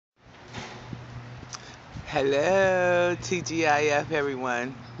Hello, TGIF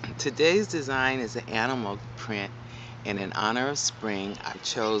everyone. Today's design is an animal print, and in honor of spring, I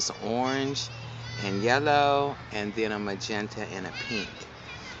chose orange and yellow, and then a magenta and a pink.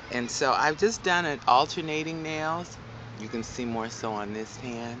 And so I've just done it alternating nails. You can see more so on this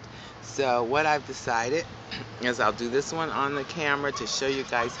hand. So what I've decided is I'll do this one on the camera to show you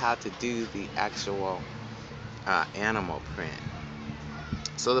guys how to do the actual animal print.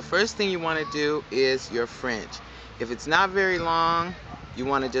 So the first thing you want to do is your French. If it's not very long, you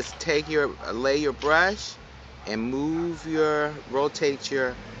want to just lay your brush and rotate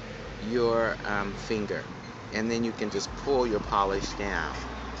your finger, and then you can just pull your polish down,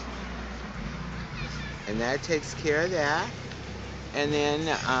 and that takes care of that. And then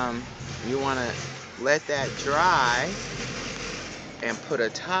you want to let that dry and put a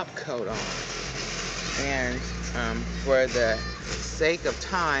top coat on. And for the sake of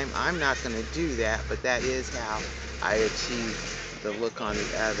time, I'm not going to do that, but that is how I achieve the look on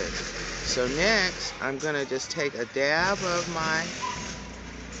the other. So next, I'm going to just take a dab of my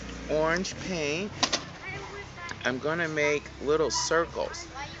orange paint. I'm going to make little circles,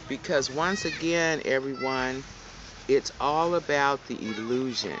 because once again, everyone, it's all about the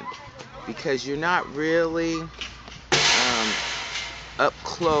illusion, because you're not really up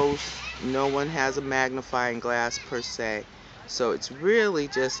close. No one has a magnifying glass per se, so it's really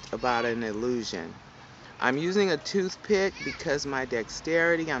just about an illusion. I'm using a toothpick because my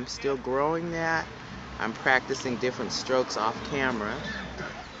dexterity, I'm still growing that. I'm practicing different strokes off camera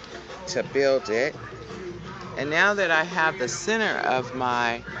to build it. And now that I have the center of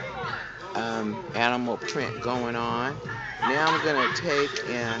my animal print going on, now I'm going to take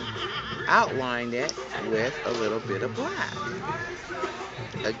and outline it with a little bit of black.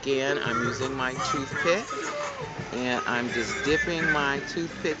 Again, I'm using my toothpick, and I'm just dipping my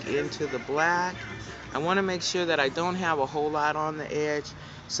toothpick into the black. I want to make sure that I don't have a whole lot on the edge,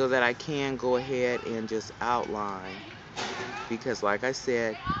 so that I can go ahead and just outline, because like I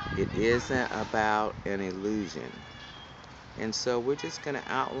said, it isn't about an illusion. And so we're just going to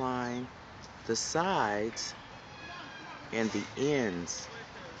outline the sides and the ends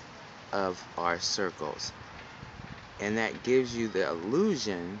of our circles, and that gives you the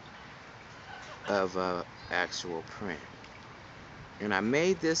illusion of an actual print. And I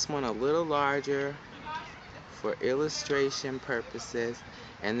made this one a little larger for illustration purposes,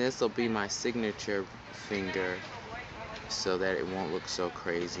 and this will be my signature finger so that it won't look so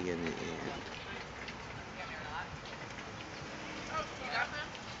crazy in the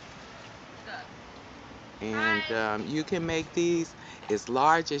end. And you can make these as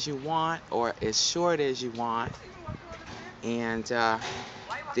large as you want or as short as you want. And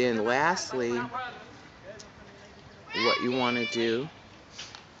then lastly, what you want to do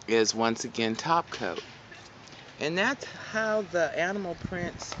is once again top coat. And that's how the animal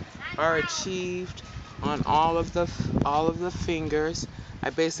prints are achieved on all of the fingers.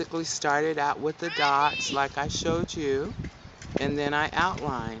 I basically started out with the dots like I showed you, and then I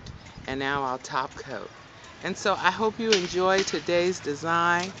outlined, and now I'll top coat. And so I hope you enjoyed today's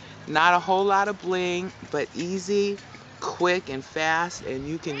design. Not a whole lot of bling, but easy, quick, and fast, and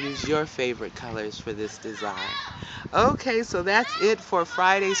you can use your favorite colors for this design. Okay, so that's it for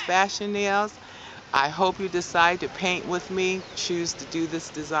Friday's Fashion Nails. I hope you decide to paint with me, choose to do this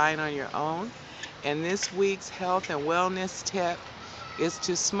design on your own. And this week's health and wellness tip is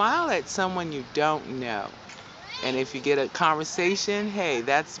to smile at someone you don't know. And if you get a conversation, hey,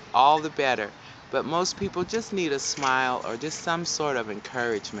 that's all the better. But most people just need a smile or just some sort of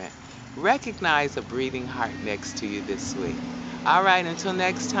encouragement. Recognize a breathing heart next to you this week. All right, until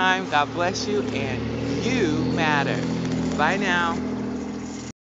next time, God bless you, and you matter. Bye now.